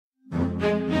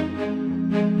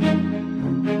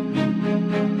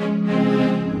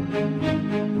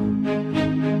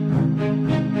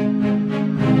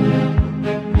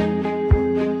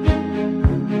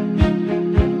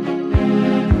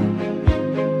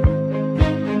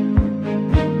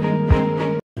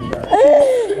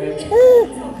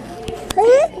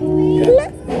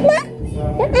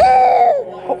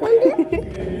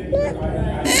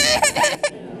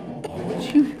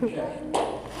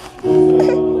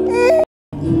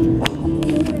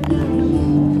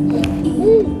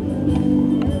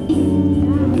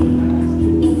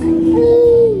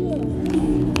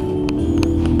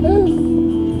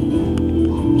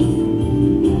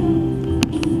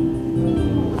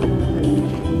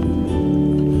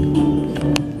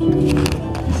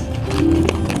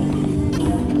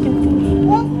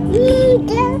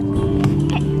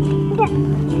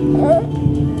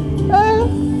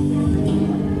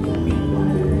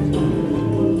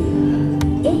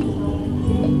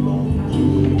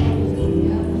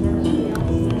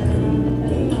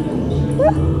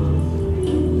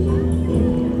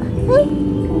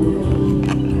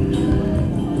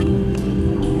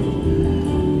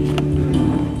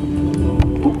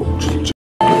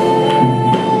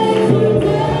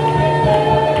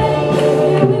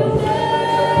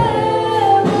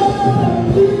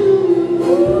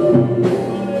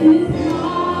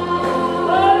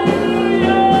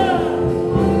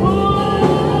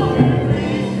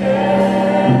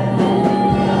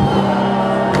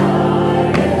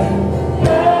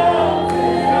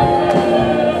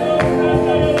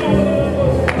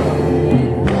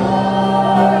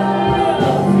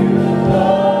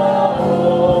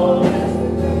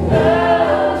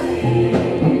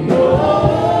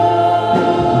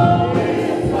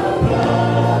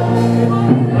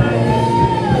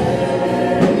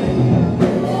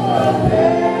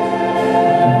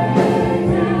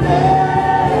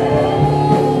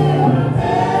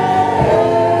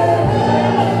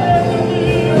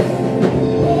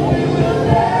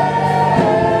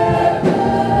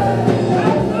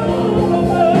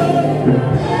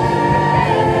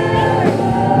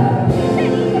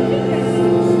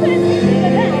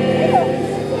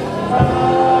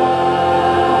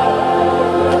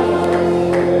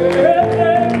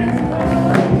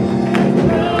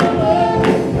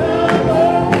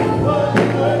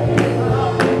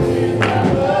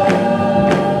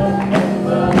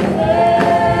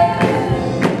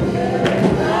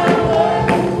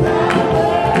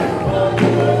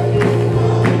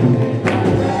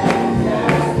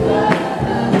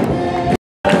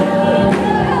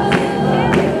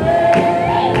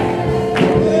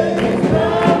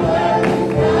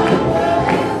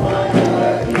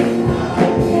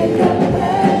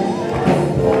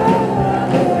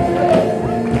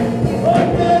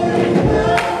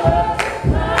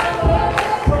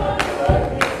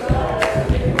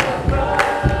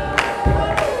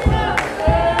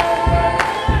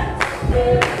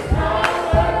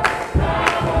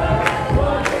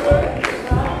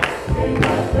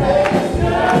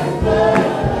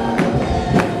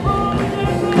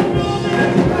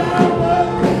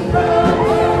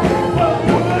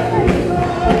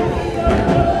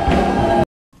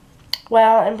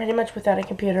well, I'm pretty much without a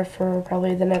computer for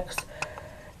probably the next,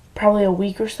 probably a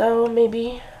week or so,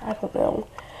 maybe. I don't know.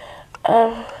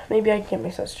 Maybe I can get my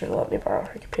sister to let me borrow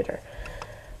her computer.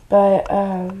 But,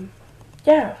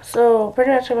 yeah, so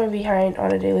pretty much I'm going to be behind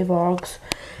on the daily vlogs.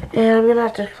 And I'm going to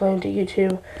have to explain to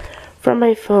YouTube from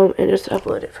my phone and just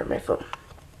upload it from my phone.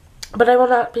 But I will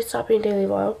not be stopping daily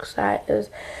vlogs. That is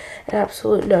an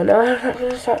absolute no-no. I'm not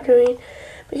going to stop doing.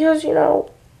 Because, you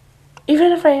know,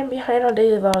 even if I am behind on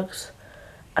daily vlogs,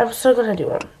 I'm still going to do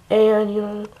them. And, you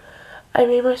know, I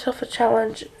made myself a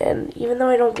challenge. And even though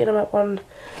I don't get them up on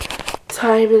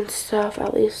time and stuff,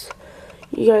 at least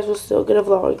you guys will still get a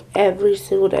vlog every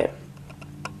single day.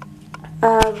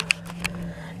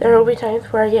 There will be times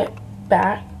where I get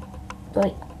back,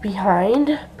 like,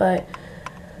 behind, but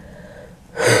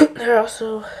there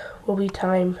also will be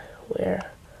time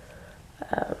where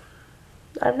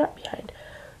I'm not behind.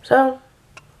 So,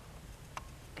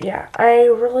 yeah, I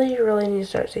really need to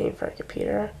start saving for a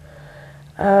computer.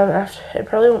 It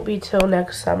probably won't be till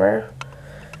next summer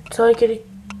till I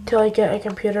get a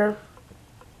computer,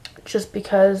 just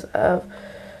because of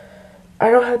I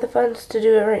don't have the funds to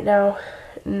do it right now,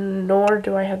 nor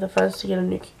do I have the funds to get a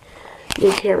new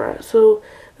camera. So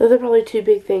those are probably two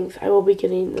big things I will be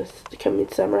getting this coming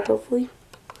summer, hopefully.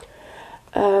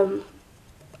 So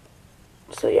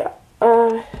yeah.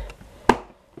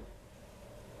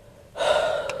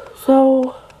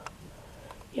 So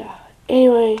yeah.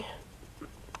 Anyway,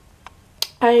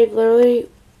 I literally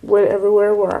went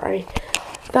everywhere where I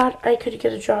thought I could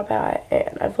get a job at,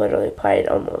 and I've literally applied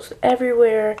almost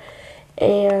everywhere,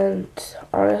 and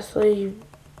honestly,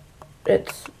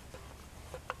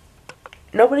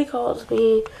 nobody calls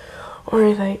me or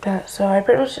anything like that, so I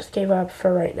pretty much just gave up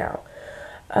for right now.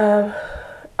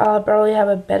 I'll probably have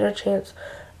a better chance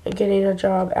of getting a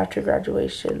job after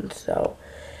graduation, so,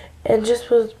 and just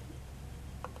with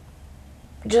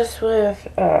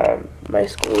my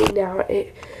schooling now,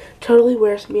 it totally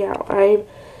wears me out. I'm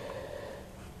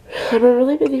a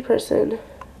really busy person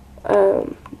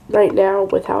right now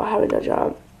without having a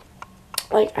job.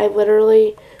 Like, I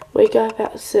literally wake up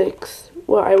at 6.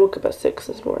 Well, I woke up at 6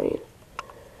 this morning.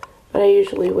 But I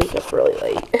usually wake up really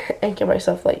late and give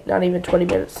myself, like, not even 20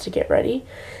 minutes to get ready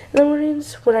in the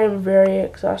mornings when I'm very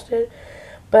exhausted.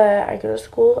 But I go to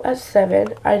school at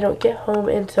 7. I don't get home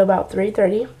until about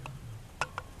 3:30.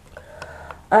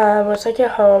 Once I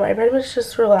get home, I pretty much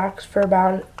just relax for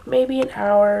about maybe an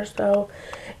hour or so.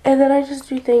 And then I just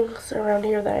do things around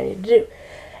here that I need to do.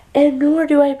 And nor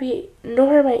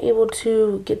am I able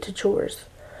to get to chores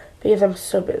because I'm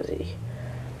so busy.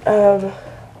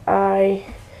 I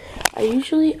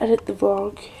usually edit the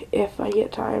vlog if I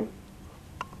get time,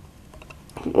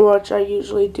 which I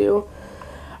usually do.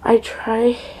 I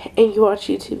try and watch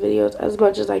YouTube videos as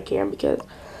much as I can because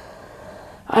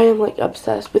I am, like,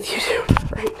 obsessed with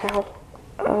YouTube right now.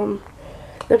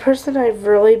 The person I've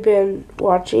really been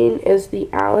watching is the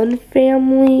Allen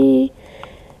family.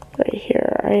 Right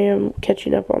here, I am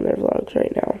catching up on their vlogs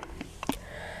right now.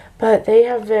 But they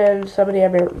have been somebody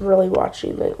I've been really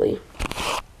watching lately,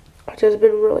 which has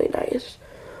been really nice.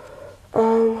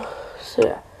 So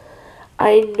yeah,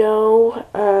 I know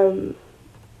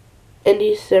in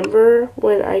December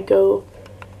when I go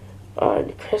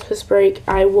on Christmas break,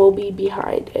 I will be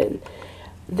behind, and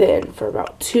then for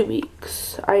about 2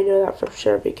 weeks. I know that for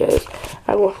sure because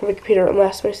I won't have a computer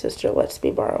unless my sister lets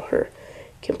me borrow her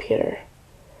computer.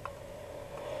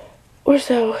 Or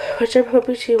so, which I'm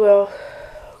hoping she will.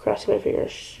 Crossing my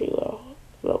fingers, she will.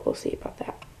 But we'll see about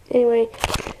that. Anyway,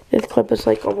 this clip is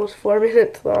like almost 4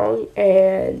 minutes long,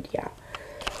 and yeah.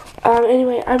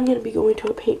 Anyway, I'm going to be going to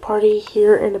a paint party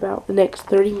here in about the next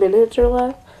 30 minutes or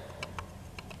less.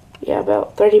 Yeah,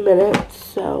 about 30 minutes,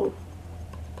 so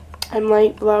I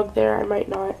might vlog there, I might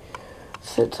not.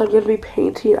 Since I'm going to be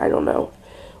painting, I don't know.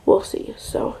 We'll see.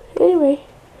 So, anyway,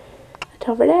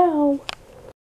 until for now.